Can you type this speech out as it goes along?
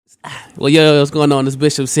Well, yo, what's going on? It's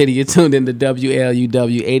Bishop City. You're tuned into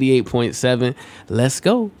WLUW 88.7. Let's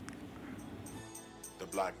go. The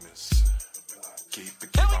blackness. Keep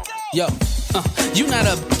it going. Yo, you not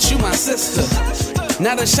a bitch, you my sister.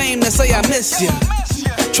 Not ashamed to say I miss you.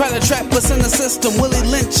 Try to trap us in the system. Willie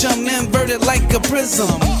Lynch, I'm inverted like a prism.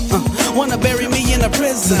 Wanna bury me in a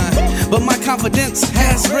prison, but my confidence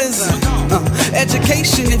has risen.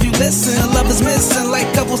 Education, if you listen, love is missing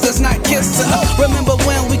like couples that's not kissing. Remember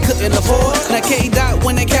when we couldn't afford that K-Dot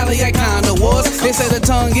winning Cali Icon Awards? They say the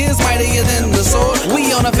tongue is mightier than the sword.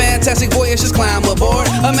 We on a fantastic voyage, just climb aboard.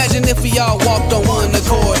 Imagine if we all walked on one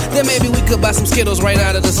accord. Then maybe we could buy some Skittles right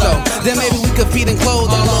out of the store. Then maybe we could feed and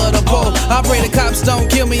clothe all of the poor. I pray the cops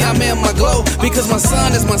don't kill me, I'm in my glow. Because my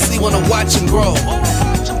son is my seed, wanna watch him grow.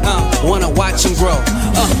 Wanna watch him grow.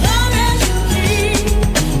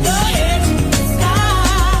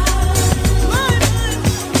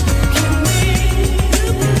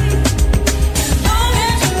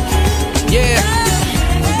 Yeah.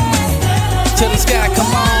 To the sky,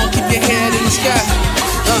 come on, keep your head in the sky.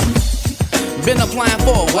 Been applying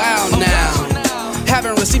for a while now.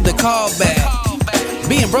 Haven't received a call back.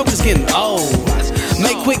 Being broke is getting old.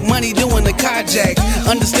 Make quick money doing the carjack.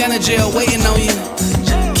 Understand the jail waiting on you.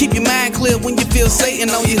 Keep your mind clear when you feel Satan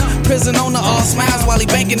on you. Prison owner all smiles while he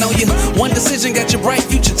banking on you. One decision got your bright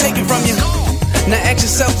future taken from you. Now ask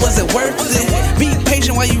yourself, was it worth it? Be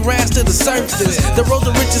patient while you rise to the surface. The road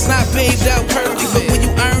to riches not paved out perfect, but when you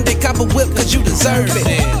earned it, cop a whip cause you deserve it.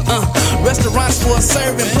 Restaurants for a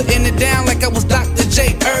serving, putting it down like I was Dr.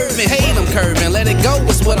 J. Irvin. Hate I'm curving, let it go,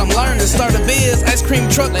 it's what I'm learning. Start a biz, ice cream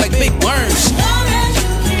truck like big worms.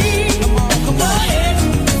 Come on.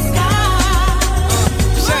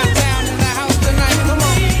 Chi-town in the house tonight, come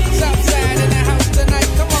on. Southside in the house tonight,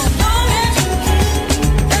 come on.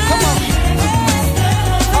 Come on.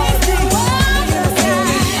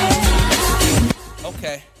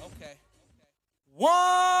 Okay. 1,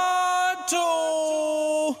 2.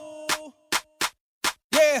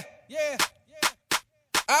 Yeah.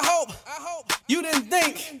 I hope you didn't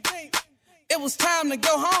think it was time to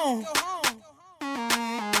go home.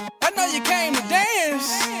 I know you came to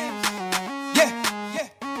dance. Yeah.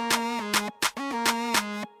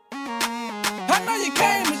 I know you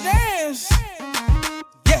came to dance.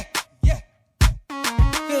 Yeah.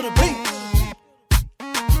 Feel the beat.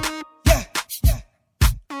 Yeah.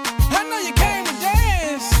 I know you came to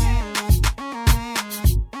dance.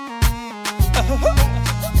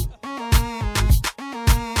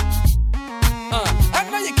 I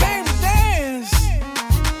know you came to dance.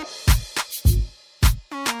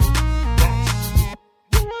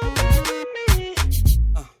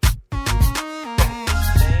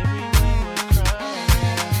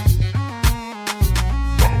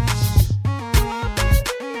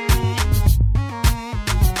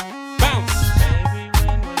 Bounce.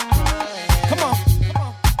 Come on.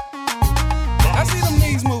 I see them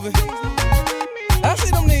knees moving.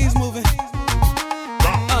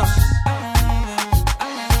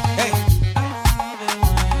 Hey.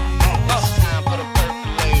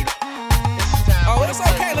 Oh, it's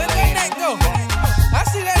okay. Let that neck go. I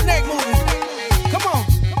see that neck moving. Come on.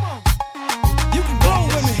 You can groove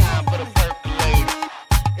with me.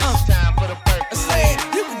 I said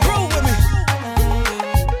you can groove with me.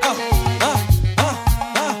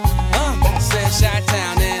 Said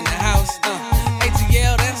Chi-town in the house.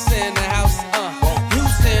 ATL that's in the house.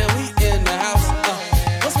 Houston we in the house.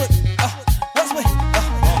 What's with?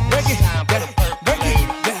 Break it down.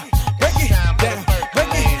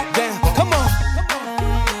 Come on.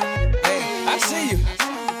 Hey, I see you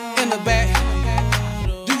in the back.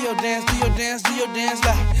 Do your dance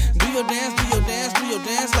like. Do your dance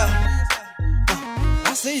like.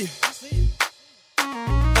 I see you.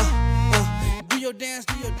 Do your dance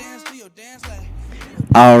like.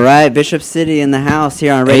 All right, Bishop City in the house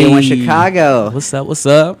here on Radio 1 Chicago. What's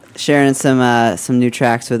up? Sharing some new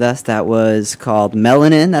tracks with us. That was called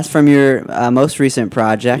Melanin. That's from your most recent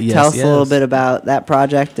project. Yes, Tell us a little yes. bit about that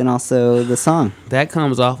project and also the song. That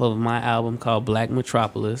comes off of my album called Black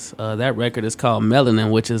Metropolis. That record is called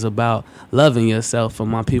Melanin, which is about loving yourself for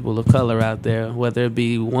my people of color out there, whether it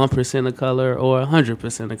be 1% of color or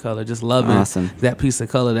 100% of color. Just loving Awesome. that piece of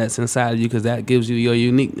color that's inside of you because that gives you your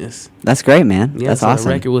uniqueness. That's great, man. Yeah, That's so awesome. The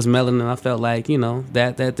record was Melanin. I felt like,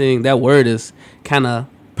 that word is kind of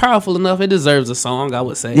powerful enough. It deserves a song, I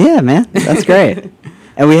would say. Yeah, man. That's great.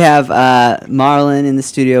 And we have Marlon in the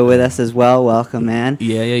studio with us as well. Welcome, man.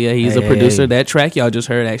 Yeah. He's a producer of that track y'all just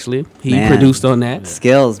heard, actually. He Man. produced on that.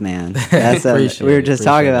 Skills, man. That's we were just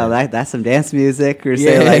talking about that. That's some dance music. We were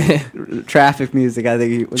saying like traffic music. I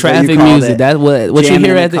think was what you Traffic called music. it. That's what you Jamming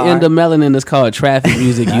hear in at the the car. end of Melanin is called traffic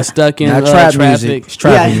music. You stuck in Not trap traffic. music. It's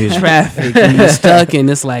traffic music. Traffic. And you're stuck and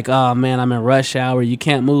it's like, oh man, I'm in rush hour. You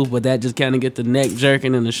can't move, but that just kind of get the neck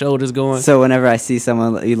jerking and the shoulders going. So whenever I see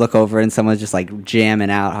someone, you look over and someone's just like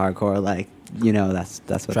jamming out hardcore, like that's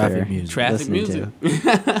what Traffic they're music. Traffic listening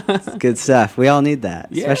music. to. Good stuff. We all need that,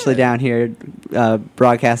 Yeah. especially down here,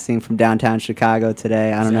 broadcasting from downtown Chicago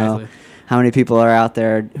today. I don't know Exactly. how many people are out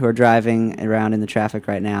there who are driving around in the traffic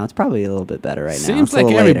right now. It's probably a little bit better right now. Seems It's a like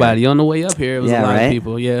little later. everybody on the way up here. It was Yeah, a lot right? of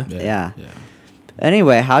people. Yeah. Yeah.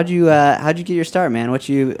 Anyway, how'd you get your start, man?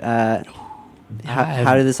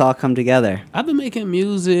 How did this all come together? I've been making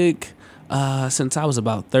music since I was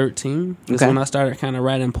about 13. That's Okay. when I started kind of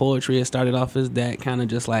writing poetry. It started off as that, kind of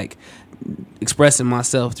just like expressing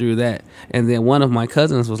myself through that. And then one of my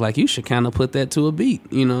cousins was like, you should kind of put that to a beat,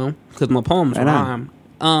 because my poems Right on.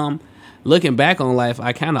 rhyme. Looking back on life,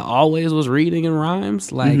 I kind of always was reading in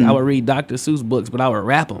rhymes. Like, I would read Dr. Seuss books, but I would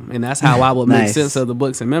rap them. And that's how I would make Nice. sense of the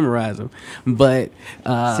books and memorize them. But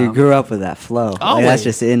So you grew up with that flow. Like, that's always.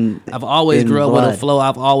 just in. I've always in grew up with a blood. flow.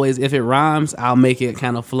 I've always, if it rhymes, I'll make it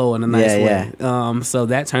kind of flow in a nice Yeah, way. So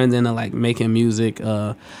that turned into like making music,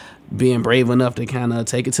 being brave enough to kind of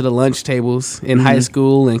take it to the lunch tables in high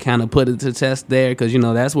school and kind of put it to test there, because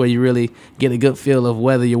that's where you really get a good feel of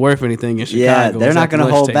whether you're worth anything in Chicago. Yeah, they're is not at the going to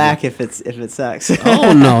lunch hold table. back if it sucks.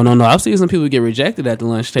 Oh no! I've seen some people get rejected at the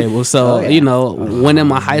lunch table. So Oh, yeah. when in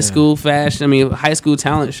my high school fashion, high school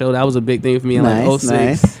talent show, that was a big thing for me in like Nice, 06.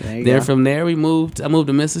 nice. There you Then go. from there I moved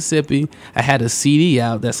to Mississippi. I had a CD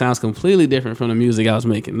out that sounds completely different from the music I'm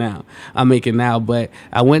making now. But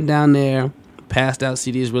I went down there, passed out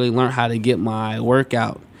CDs, really learned how to get my work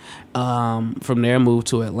out. From there, moved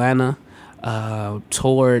to Atlanta,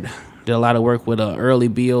 toured, did a lot of work with early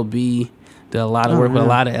B.O.B., did a lot of work with a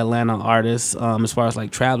lot of Atlanta artists, as far as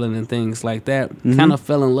like traveling and things like that. Kind of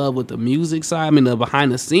fell in love with the music side, the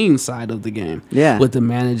behind the scenes side of the game. Yeah. With the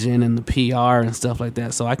managing and the PR and stuff like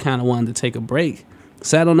that. So I kind of wanted to take a break.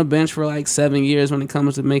 Sat on the bench for like 7 years when it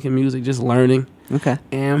comes to making music, just learning. Okay.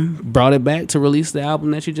 And brought it back to release the album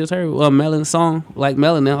that you just heard. Melanin song, like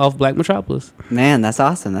Melanin, off Black Metropolis. Man, that's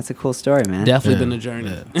awesome. That's a cool story, man. Definitely Yeah. been a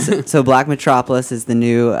journey. So Black Metropolis is the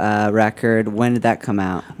new record. When did that come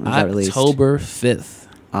out? When was that released? October 5th.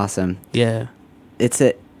 Awesome. Yeah. It's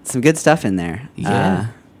some good stuff in there. Yeah.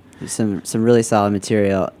 Some really solid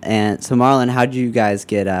material. And so Marlon, how did you guys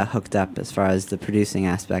get hooked up as far as the producing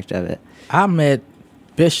aspect of it? I met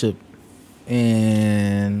Bishop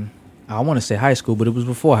in, I want to say high school, but it was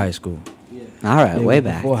before high school. All right, It way was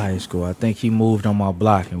back. before high school. I think he moved on my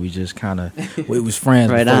block, and we just kind of we was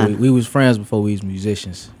friends. Right before on. we was friends before we was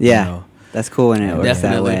musicians. Yeah. That's cool when it works that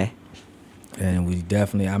Definitely. way. And we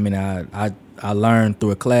definitely. I learned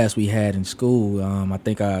through a class we had in school. I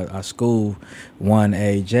think our school won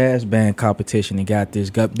a jazz band competition and got this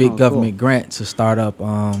big cool. government grant to start up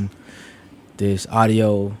this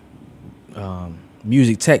audio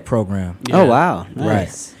music tech program. Oh wow, Right.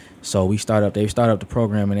 nice. So they started up the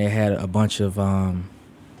program, and they had a bunch of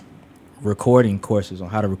recording courses on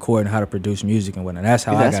how to record and how to produce music and whatnot. That's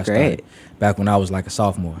how I That's got great. started back when I was like a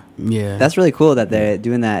sophomore. Yeah. That's really cool that they're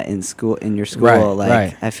doing that in school. In your school, Right, like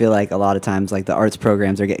right. I feel like a lot of times, like the arts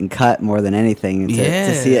programs are getting cut more than anything. To see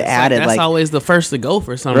it It's added, that's like always the first to go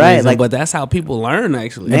for some Right, reason, like- but that's how people learn,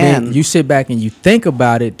 actually. Man. And then you sit back and you think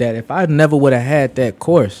about it, that if I never would have had that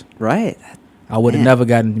course, right, I would have Man. never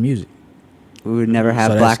gotten into music. we would never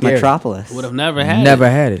have So that's Black scary. Metropolis. Would have never had Never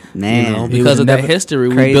it. had it. Man, Because of that never- history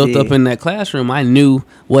we Crazy. built up in that classroom, I knew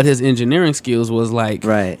what his engineering skills was like.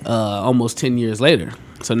 Right. Almost 10 years later.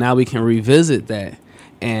 So now we can revisit that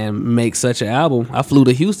and make such an album. I flew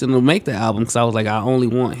to Houston to make the album because I was like, I only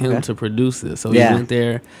want him Okay. to produce this. So Yeah. we went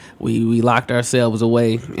there, we locked ourselves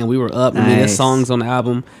away, and we were up. I mean, there's Nice. songs on the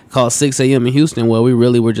album called 6 a.m. in Houston where we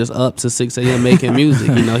really were just up to 6 a.m. making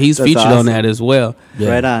music. He's That's featured awesome. on that as well.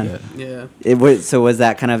 Right on. yeah. Yeah. So was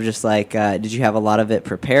that kind of just like? Did you have a lot of it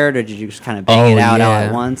prepared, or did you just kind of bang it out all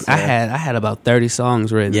at once? I or- had about 30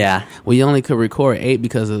 songs written. Yeah. We only could record 8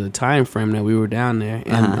 because of the time frame that we were down there,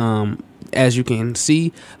 and as you can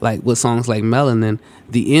see, like with songs like Melanin,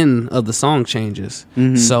 the end of the song changes.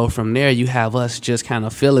 So from there, you have us just kind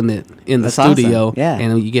of feeling it in the That's awesome. studio, Yeah.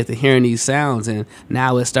 and you get to hearing these sounds. And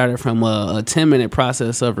now it started from a 10-minute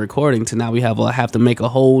process of recording to now we have to make a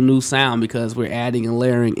whole new sound because we're adding and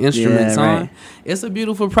layering instruments Yeah, on. right. It's a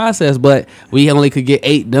beautiful process, but we only could get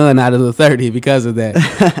 8 done out of the 30 because of that.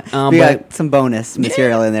 We But got some bonus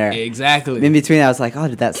material in there. exactly. In between, I was like, oh,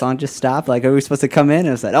 did that song just stop? Like, are we supposed to come in? And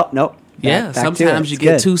I was like, oh, nope. Yeah, Back to it. sometimes you It's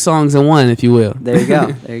get good. 2 songs in one, if you will. There you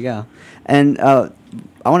go. There you go. And I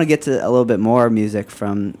want to get to a little bit more music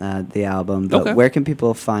from the album, but Okay. where can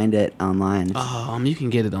people find it online? You can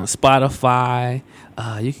get it on Spotify.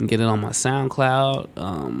 You can get it on my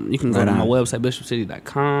SoundCloud. You can go Right to my on. website,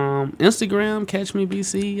 bishopcity.com. Instagram, Catch Me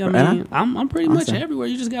BC. I Right mean, I'm pretty Awesome. much everywhere.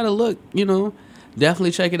 You just got to look,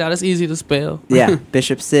 Definitely check it out. It's easy to spell. Yeah,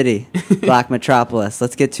 Bishop City, Black Metropolis.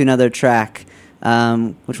 Let's get to another track.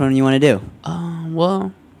 Which one do you want to do?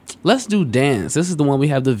 Well, let's do Dance. This is the one we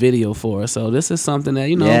have the video for. So this is something that,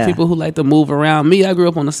 Yeah. people who like to move around. Me, I grew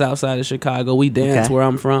up on the south side of Chicago. We dance Okay. where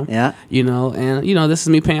I'm from. Yeah. And, this is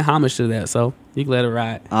me paying homage to that. So you can let it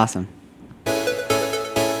ride. Awesome.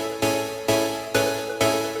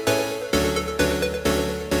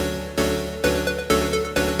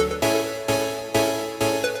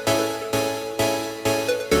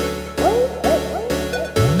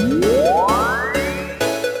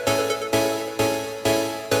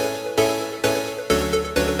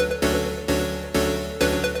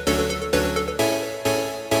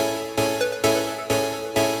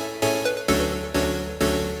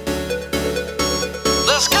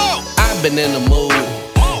 Let's go. I've been in the mood.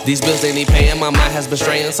 These bills they need paying. My mind has been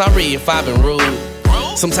straying. Sorry if I've been rude.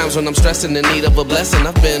 Sometimes when I'm stressed and in need of a blessing,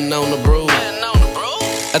 I've been on the brew.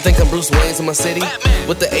 I think I'm Bruce Wayne's in my city.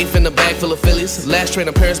 With the eighth in the bag full of Phillies. Last train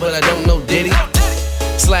to Paris, but I don't know Diddy.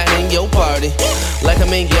 Sliding in your party, like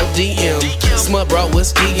I'm in your DM. Smut brought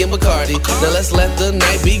whiskey and Bacardi. Now let's let the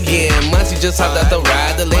night begin. Monty just hopped out the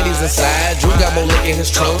ride, the ladies inside. Drew got more look in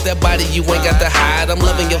his trunk. That body you ain't got to hide. I'm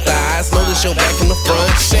loving your thighs. Notice your back from the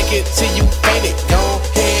front. Shake it till you faint it. Go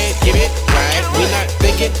ahead, get it right. We not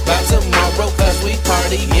thinking about tomorrow, cause we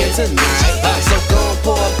partying tonight. So go and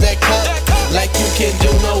pour up that cup like you can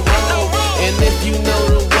do no wrong. And if you know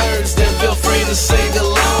the words, then feel free to sing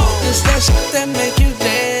along. It's that shit that make you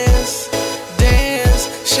dance, dance.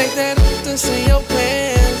 Shake that ass in your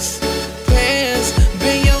pants, pants.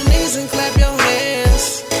 Bend your knees and clap your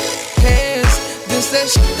hands, hands. This that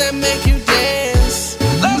shit that make you dance,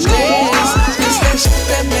 dance. This that shit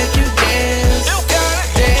that make you dance,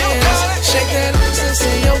 dance. Shake that ass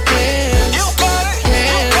in your pants,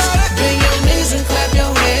 hands. Bend your knees and clap your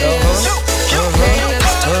hands,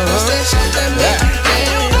 hands. This that shit that make you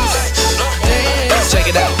dance, dance. Check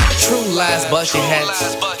it out. True lies, bucket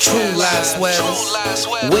hats. True lies, sweaters.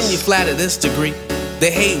 When you fly to this degree,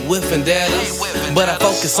 they hate whiffing data. But I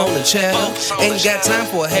focus on the cheddar. Ain't got time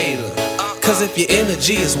for a hater. Cause if your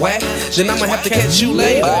energy is whack, then I'ma have to catch you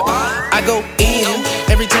later. I go in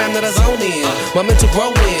every time that I zone in. My mental grow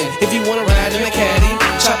in. If you wanna ride in a caddy,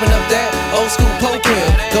 chopping up that old school poking.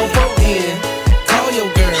 Go for in. Call your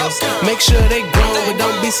girls. Make sure they grown, but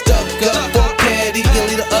don't be stuck up for petty. You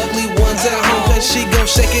leave the ugly ones at home, cause she gon'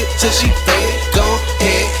 shake it till she fade. Go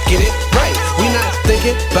ahead, get it right. We not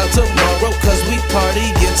thinking about tomorrow, cause we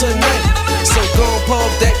partying tonight. So go and pour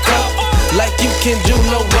up that cup like you can do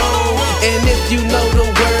no wrong. And if you know the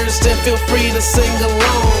words, then feel free to sing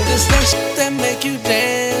along. This that shit that make you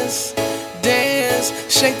dance, dance.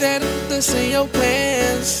 Shake that ass in your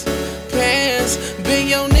pants, pants. Bend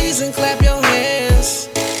your knees and clap your hands,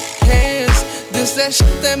 hands. This that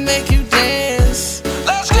shit that make you dance,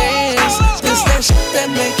 dance. This that shit that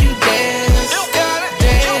make you dance,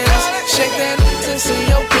 dance. Shake that ass in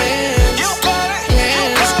your pants,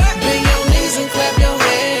 hands. Bend your knees and clap your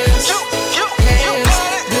hands, hands.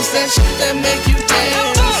 This that shit that make you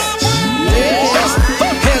dance, dance.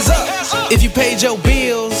 Hands up if you paid your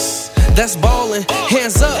bills, that's ballin'.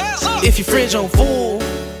 Hands up if your fridge on full,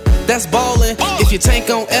 that's ballin'. If your tank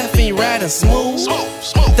on F and you riding smooth,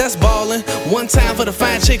 that's ballin'. One time for the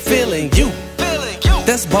fine chick feeling you,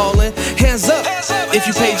 that's ballin'. Hands up if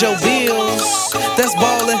you paid your bills, that's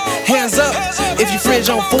ballin'. Hands up if your fridge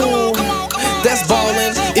on full, that's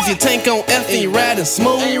ballin'. If your tank on F and you riding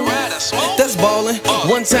smooth, that's ballin'.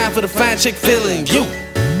 One time for the fine chick feeling you,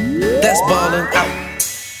 that's ballin'.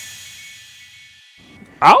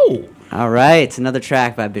 Oh. All right, another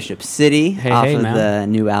track by Bishop City off hey, of man. the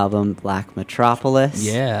new album Black Metropolis.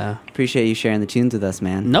 Yeah. Appreciate you sharing the tunes with us,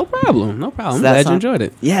 man. No problem. No problem. So I'm that glad song- you enjoyed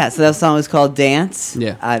it. Yeah, so that song was called Dance.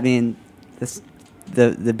 Yeah. I mean, this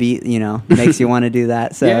the beat, makes you want to do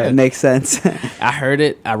that. So Yeah. it makes sense. I heard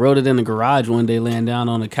it. I wrote it in the garage one day, laying down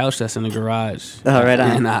on the couch that's in the garage. Oh, right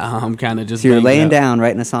on. And I kind of just. So you're banged it laying out. down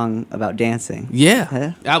writing a song about dancing. Yeah,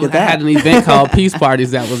 Huh? I Look at had that. an event called Peace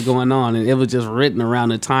Parties that was going on, and it was just written around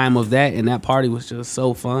the time of that, and that party was just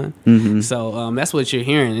so fun. Mm-hmm. So that's what you're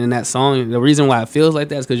hearing in that song. The reason why it feels like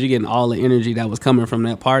that is because you're getting all the energy that was coming from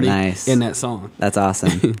that party Nice. in that song. That's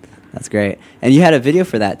awesome. That's great. And you had a video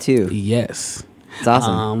for that too. Yes. It's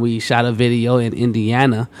awesome. We shot a video in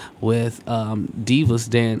Indiana with Divas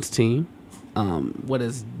Dance Team. What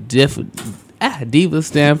is Divas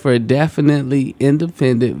stand for Definitely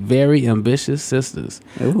Independent, Very Ambitious Sisters.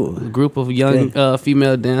 Ooh. A group of young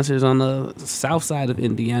female dancers on the south side of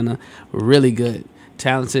Indiana. Really good.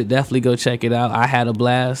 Talented. Definitely go check it out. I had a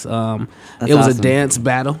blast. It was awesome. a dance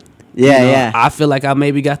battle. Yeah, yeah. I feel like I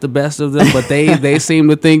maybe got the best of them, but they seem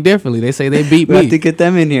to think differently. They say they beat We me. have to get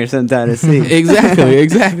them in here sometime to see. Exactly.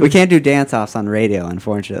 We can't do dance offs on radio,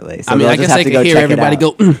 unfortunately. So I mean, they'll I just guess have they to can hear check it everybody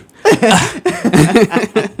out.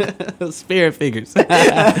 go. Spirit figures.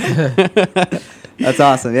 That's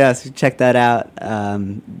awesome. Yes, check that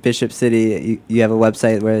out. Bishop City. You have a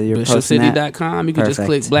website where you're posting that? BishopCity.com. You can just Perfect.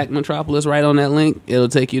 click Black Metropolis right on that link. It'll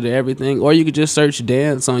take you to everything. Or you could just search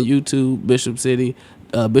dance on YouTube, Bishop City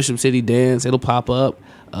Dance. It'll pop up.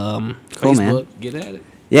 Cool, Facebook. man. Get at it.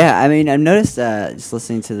 Yeah, I mean, I've noticed just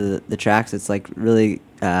listening to the tracks, it's like really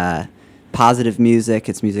positive music.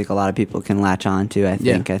 It's music a lot of people can latch on to. I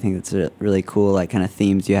think it's really cool, like kind of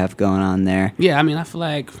themes you have going on there. Yeah, I mean, I feel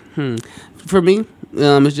like for me,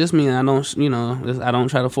 it's just me. I don't, I don't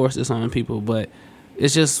try to force this on people, but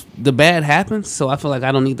it's just the bad happens. So I feel like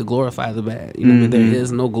I don't need to glorify the bad. You know, what I mean? There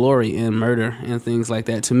is no glory in murder and things like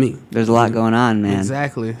that to me. There's a lot going on, man.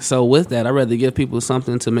 Exactly. So with that, I'd rather give people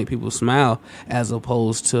something to make people smile as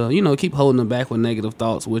opposed to, keep holding them back with negative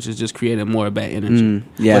thoughts, which is just creating more bad energy.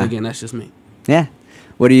 Yeah. But again, that's just me. Yeah.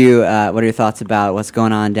 What are your thoughts about what's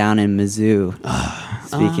going on down in Mizzou?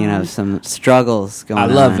 Speaking of some struggles going on.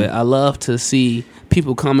 I love it. I love to see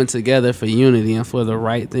people coming together for unity and for the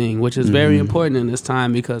right thing, which is very important in this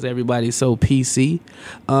time because everybody's so PC.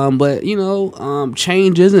 But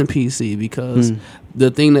change isn't PC because the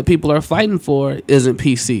thing that people are fighting for isn't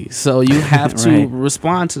PC. So you have to Right. respond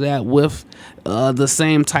respond to that with the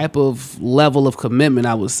same type of level of commitment,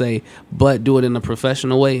 I would say, but do it in a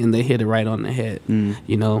professional way, and they hit it right on the head.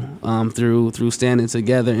 Through standing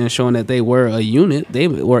together and showing that they were a unit, they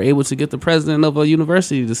were able to get the president of a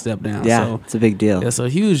university to step down. Yeah, So it's a big deal. it's a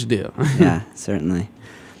huge deal. Yeah, certainly.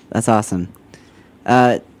 That's awesome.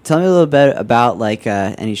 Tell me a little bit about like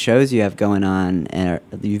any shows you have going on, and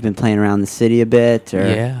you've been playing around the city a bit, or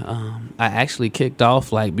Yeah, I actually kicked off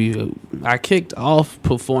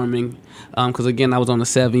performing because again I was on a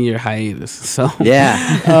 7-year hiatus. So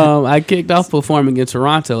Yeah. I kicked off performing in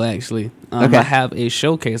Toronto actually. Okay. I have a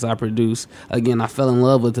showcase I produce. Again, I fell in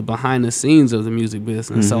love with the behind the scenes of the music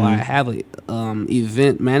business. So I have a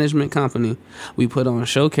event management company. We put on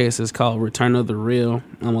showcases called Return of the Real.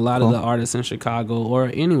 A lot of the artists in Chicago or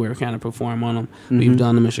anywhere kind of perform on them. We've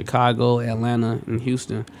done them in Chicago, Atlanta, and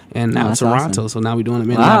Houston, and now that's Toronto. awesome. So now we're doing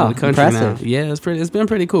them in Wow, out of the country impressive. now. Yeah, it's been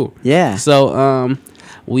pretty cool. Yeah. So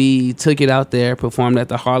we took it out there, performed at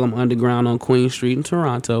the Harlem Underground on Queen Street in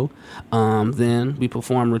Toronto. Then we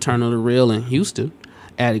performed Return of the Real in Houston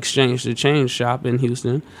at Exchange to Change shop in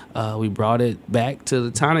Houston. We brought it back to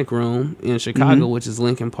the Tonic Room in Chicago, which is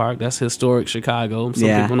Lincoln Park. That's historic Chicago. Some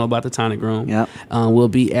Yeah. people know about the Tonic Room. Yep. We'll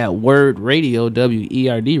be at Word Radio,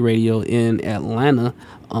 WERD Radio in Atlanta,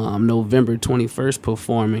 November 21st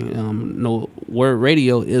performing. Word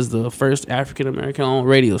Radio is the first African-American owned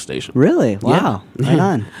radio station. Really? Wow. Right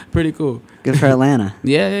on. Pretty cool. Good for Atlanta.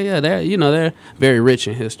 Yeah. They're very rich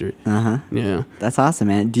in history. Uh-huh. Yeah. That's awesome,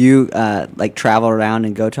 man. Do you like travel around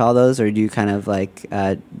and go to all those, or do you kind of like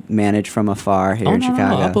manage from afar here in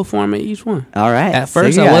Chicago? No, I perform at each one. All right. At So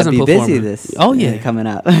first, you I gotta wasn't be busy performing. this. Oh, yeah. Coming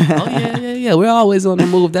up. Oh yeah. We're always on the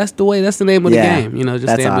move. That's the way. That's the name of the game. Just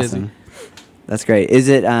that's staying awesome. busy. That's great. Is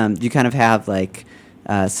it? Do you kind of have like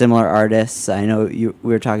similar artists? I know we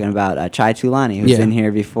were talking about Chai Tulani, who's Yeah. been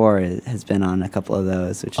here before, has been on a couple of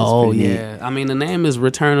those, which is Oh pretty neat. yeah, I mean the name is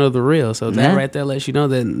Return of the Real, so that Yeah. right there lets you know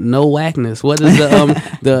that no whackness. What is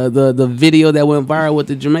the the video that went viral with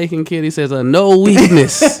the Jamaican kid? He says no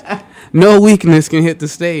weakness. No weakness can hit the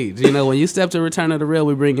stage. When you step to Return of the Real,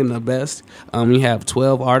 we bring in the best. We have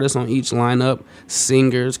 12 artists on each lineup,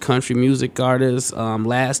 singers, country music artists.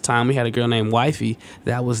 Last time we had a girl named Wifey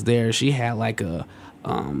that was there. She had like a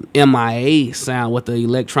MIA sound with the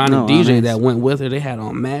electronic Oh, wow, DJ nice. that went with her. They had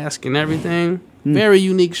on mask and everything. Very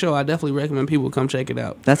unique show. I definitely recommend people come check it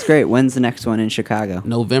out. That's great. When's the next one in Chicago?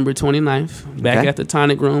 November 29th, back Okay. at the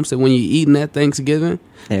Tonic Room. So when you're eating that Thanksgiving,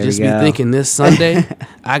 There just we be go. thinking this Sunday,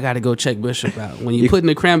 I got to go check Bishop out. When you're putting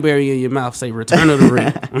the cranberry in your mouth, say Return of the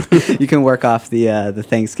Ring. You can work off the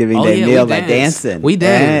Thanksgiving Day we meal by dance. dancing. We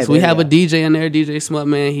dance. Hey, We there have you a DJ in there, DJ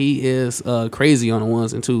Smutman. He is crazy on the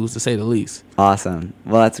ones and twos, to say the least. Awesome.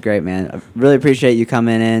 Well, that's great, man. I really appreciate you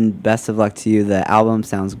coming in. Best of luck to you. The album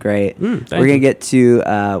sounds great. Thank We're going to you. get to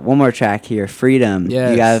one more track here, Freedom.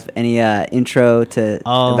 Yes. You have any intro to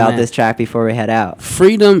Oh, about man. this track before we head out?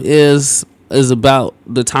 Freedom is about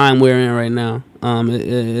the time we're in right now.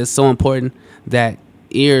 It's so important that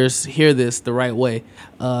ears hear this the right way.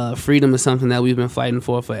 Freedom is something that we've been fighting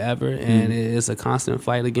for forever, and it is a constant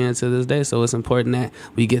fight again to this day. So it's important that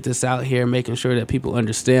we get this out here, making sure that people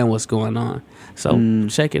understand what's going on. So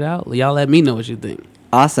check it out. Y'all let me know what you think.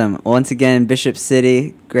 Awesome. Once again, Bishop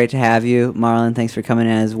City, great to have you. Marlon, thanks for coming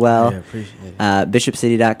in as well. Yeah, appreciate it.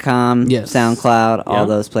 BishopCity.com, Yes. SoundCloud, all Yeah.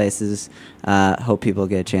 those places. Hope people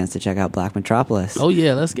get a chance to check out Black Metropolis. Oh,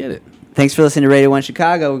 yeah, let's get it. Thanks for listening to Radio 1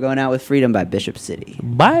 Chicago. We're going out with Freedom by Bishop City.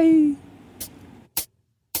 Bye.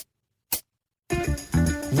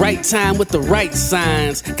 Right time with the right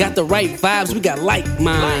signs. Got the right vibes, we got like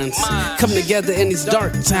minds. Come together in these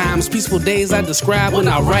dark times. Peaceful days I describe when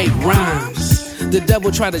I write rhymes. The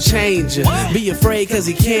devil try to change you. Be afraid cause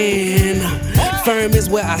he can. Firm is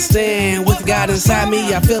where I stand. With God inside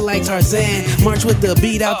me, I feel like Tarzan. March with the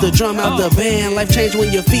beat out the drum, out the band. Life change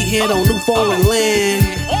when your feet hit on new foreign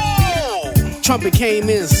land. Trumpet came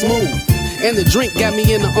in smooth. And the drink got me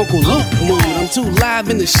in the Uncle Luke mood. I'm too live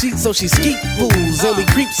in the sheet, so she skeet fools. And we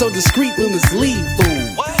creep so discreet when it's leave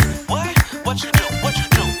food. What you do? What you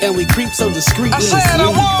do? And we creep so discreet when it's I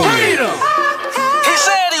leave want food. freedom. He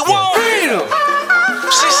said he want freedom.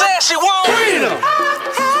 She said she want freedom.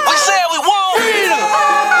 We said we want freedom.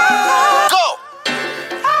 Go.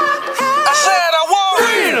 I said I want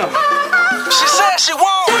freedom. She said she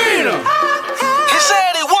want freedom. He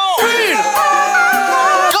said he want freedom.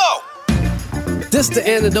 Go. This the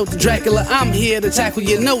antidote to Dracula. I'm here to tackle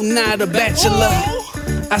you, no, not a bachelor.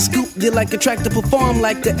 I scoop you like a tractor, perform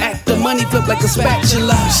like the actor, money flip like a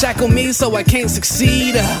spatula. Shackle me so I can't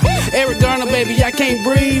succeed. Eric Garner, baby, I can't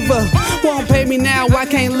breathe. Won't pay me now, I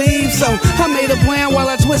can't leave. So I made a plan while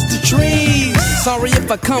I twist the trees. Sorry if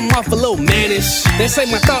I come off a little mannish. They say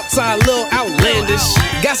my thoughts are a little outlandish.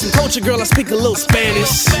 Got some culture, girl, I speak a little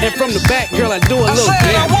Spanish. And from the back, girl, I do a I little said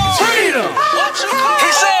I damage. want freedom.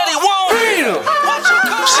 He said he want freedom.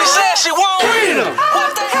 She said she want freedom.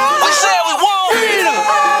 We said we want freedom.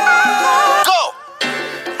 Go.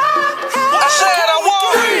 I said I want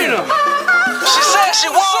freedom. She said she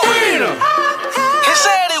want freedom. He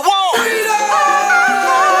said he want freedom.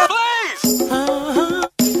 Please.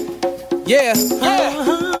 Yeah.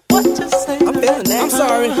 I'm feeling that. I'm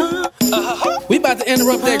sorry. We about to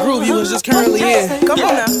interrupt that groove you was just currently in. Come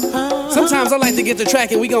on now. Sometimes I like to get the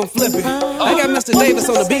track and we gon' flip it. I got Mr. Davis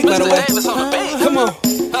on the beat, by the way. Davis on the beat. Come on.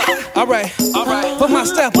 All right. Put my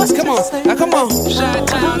steppers. Come on. Now, come on.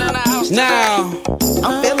 Chi-town in the house. Now,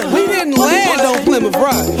 I'm feeling we didn't land on Plymouth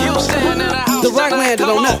Rock. Houston in the house. The Rock landed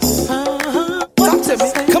on us. Talk to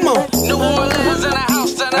me. Come on. New Orleans in the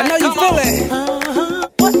house tonight. I know you feel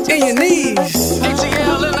it. In your knees.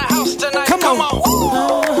 ATL in the house tonight. Come on.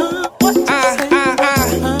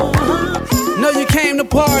 Know you came to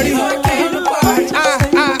party. Know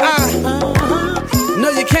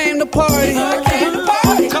you came to party.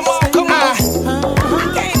 Come on, come on.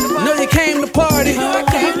 Know you came to party. Know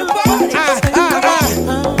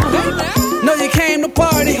you came to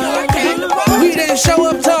party. We didn't show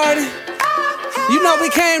up tardy. You know we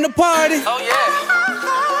came to party. Oh yeah.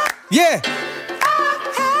 Yeah.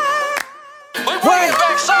 We bringing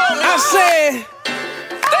back soul I music. said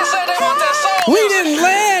They said they want that soul we music. didn't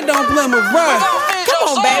land on Plymouth Rock. Come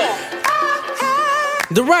on, baby.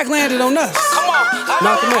 The Rock landed on us. Come on. I know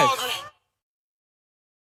Malcolm you X. want